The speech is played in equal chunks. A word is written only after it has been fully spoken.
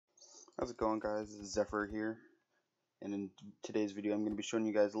How's it going, guys? This is Zephyr here, and in today's video I'm going to be showing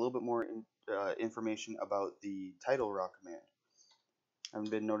you guys a little bit more information about the title raw command.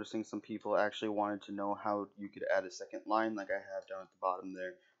 I've been noticing some people actually wanted to know how you could add a second line like I have down at the bottom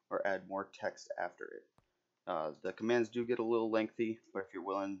there, or add more text after it. The commands do get a little lengthy, but if you're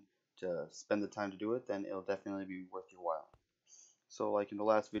willing to spend the time to do it, then it'll definitely be worth your while. So like in the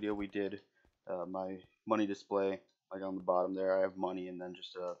last video we did my money display, like on the bottom there I have money and then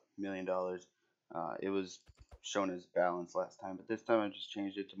just $1 million. It was shown as balance last time, but this time I just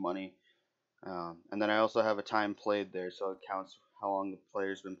changed it to money. And then I also have a time played there, so it counts how long the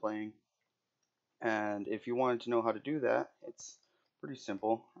player's been playing. And if you wanted to know how to do that, it's pretty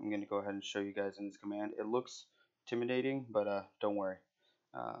simple. I'm going to go ahead and show you guys in this command. It looks intimidating, but don't worry.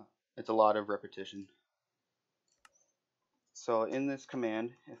 It's a lot of repetition. So in this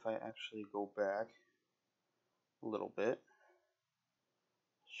command, if I actually go back a little bit,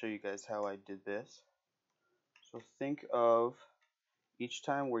 show you guys how I did this. So think of each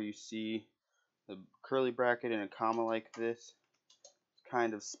time where you see the curly bracket and a comma like this,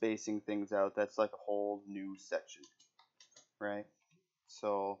 kind of spacing things out. That's like a whole new section, right?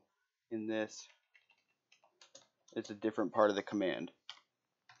 So in this, it's a different part of the command,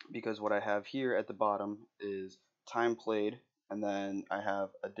 because what I have here at the bottom is time played, and then I have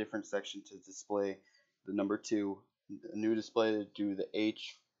a different section to display the number 2, a new display to do the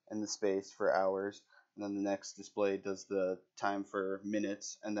H and the space for hours, and then the next display does the time for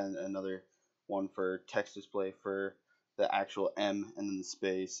minutes, and then another one for text display for the actual M and then the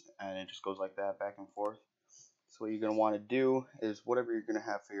space, and it just goes like that back and forth. So what you're going to want to do is whatever you're going to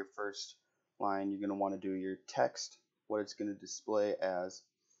have for your first line, you're going to want to do your text, what it's going to display as,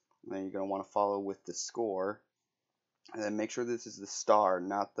 and then you're going to want to follow with the score, and then make sure this is the star,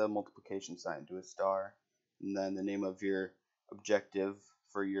 not the multiplication sign. Do a star, and then the name of your objective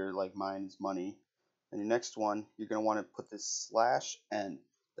for your, like mine is money. And your next one, you're going to want to put this /n.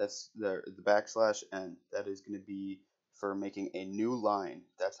 That's the \n. That is going to be for making a new line.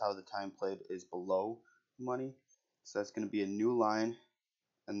 That's how the time played is below money. So that's going to be a new line,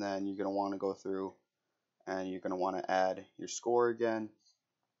 and then you're going to want to go through and you're going to want to add your score again.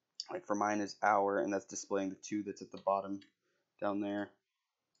 Like for mine is hour, and that's displaying the 2 that's at the bottom down there.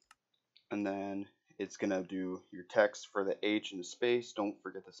 And then it's going to do your text for the H and the space. Don't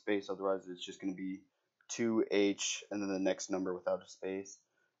forget the space, otherwise it's just going to be 2H and then the next number without a space.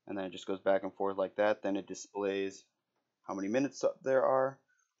 And then it just goes back and forth like that. Then it displays how many minutes there are,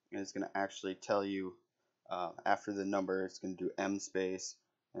 and it's going to actually tell you after the number, it's going to do M space,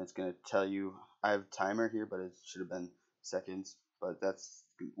 and it's going to tell you, I have a timer here, but it should have been seconds, but that's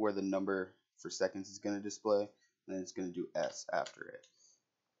where the number for seconds is going to display, and then it's going to do S after it.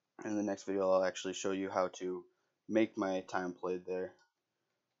 In the next video I'll actually show you how to make my time played there.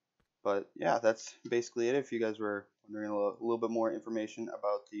 But yeah, that's basically it. If you guys were wondering a little bit more information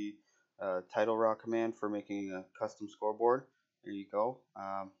about the title raw command for making a custom scoreboard, there you go.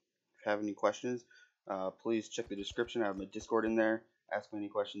 If you have any questions, please check the description. I have my Discord in there. Ask me any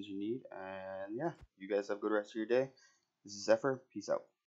questions you need. And yeah, you guys have a good rest of your day. This is Zephyr. Peace out.